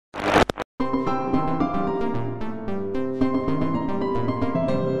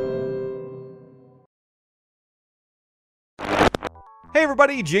Hey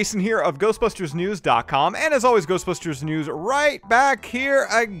everybody, Jason here of GhostbustersNews.com, and as always, Ghostbusters News right back here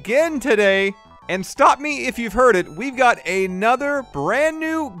again today. And stop me if you've heard it, we've got another brand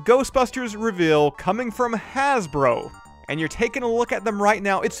new Ghostbusters reveal coming from Hasbro. And you're taking a look at them right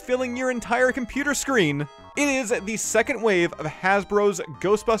now, it's filling your entire computer screen. It is the second wave of Hasbro's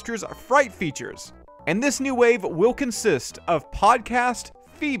Ghostbusters Fright Features. And this new wave will consist of Podcast,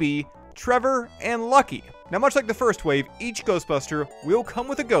 Phoebe, Trevor, and Lucky. Now, much like the first wave, each Ghostbuster will come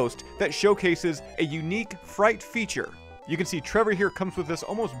with a ghost that showcases a unique fright feature. You can see Trevor here comes with this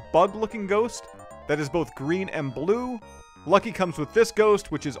almost bug-looking ghost that is both green and blue. Lucky comes with this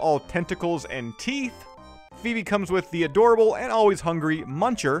ghost, which is all tentacles and teeth. Phoebe comes with the adorable and always hungry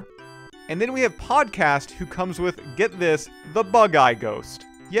Muncher. And then we have Podcast, who comes with, get this, the Bug-Eye Ghost.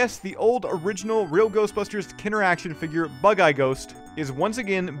 Yes, the old original Real Ghostbusters Kenner action figure Bug-Eye Ghost is once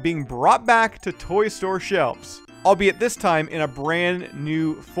again being brought back to toy store shelves, albeit this time in a brand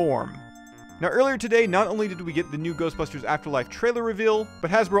new form. Now earlier today, not only did we get the new Ghostbusters Afterlife trailer reveal,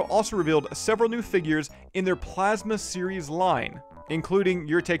 but Hasbro also revealed several new figures in their Plasma series line, including,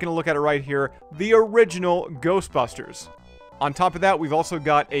 you're taking a look at it right here, the original Ghostbusters. On top of that, we've also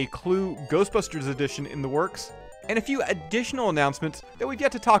got a Clue Ghostbusters edition in the works, and a few additional announcements that we've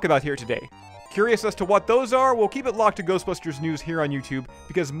yet to talk about here today. Curious as to what those are? Well, keep it locked to Ghostbusters News here on YouTube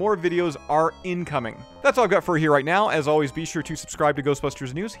because more videos are incoming. That's all I've got for you here right now. As always, be sure to subscribe to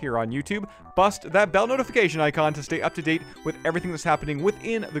Ghostbusters News here on YouTube. Bust that bell notification icon to stay up to date with everything that's happening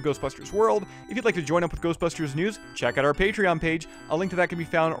within the Ghostbusters world. If you'd like to join up with Ghostbusters News, check out our Patreon page. A link to that can be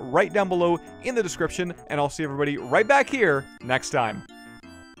found right down below in the description, and I'll see everybody right back here next time.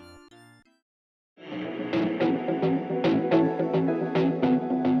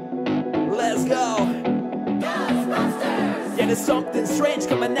 Let's go! Ghostbusters! Yeah, there's something strange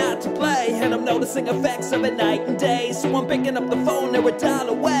coming out to play, and I'm noticing effects of it night and day. So I'm picking up the phone, they're a dial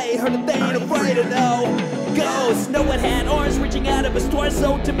away. Heard that they ain't afraid of no ghosts. No one had arms reaching out of his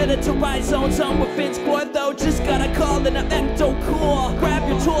torso to militarize zones. Some with Finn's blood though, just gotta call in an ecto cool. Grab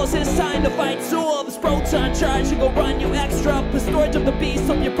your tools, it's time to fight Zool. This proton charge will go run you extra. Plus storage of the beast,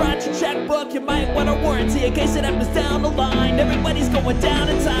 hope you brought your checkbook. You might want a warranty in case it happens down the line. Everybody's going down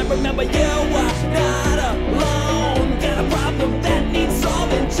in time, remember you are not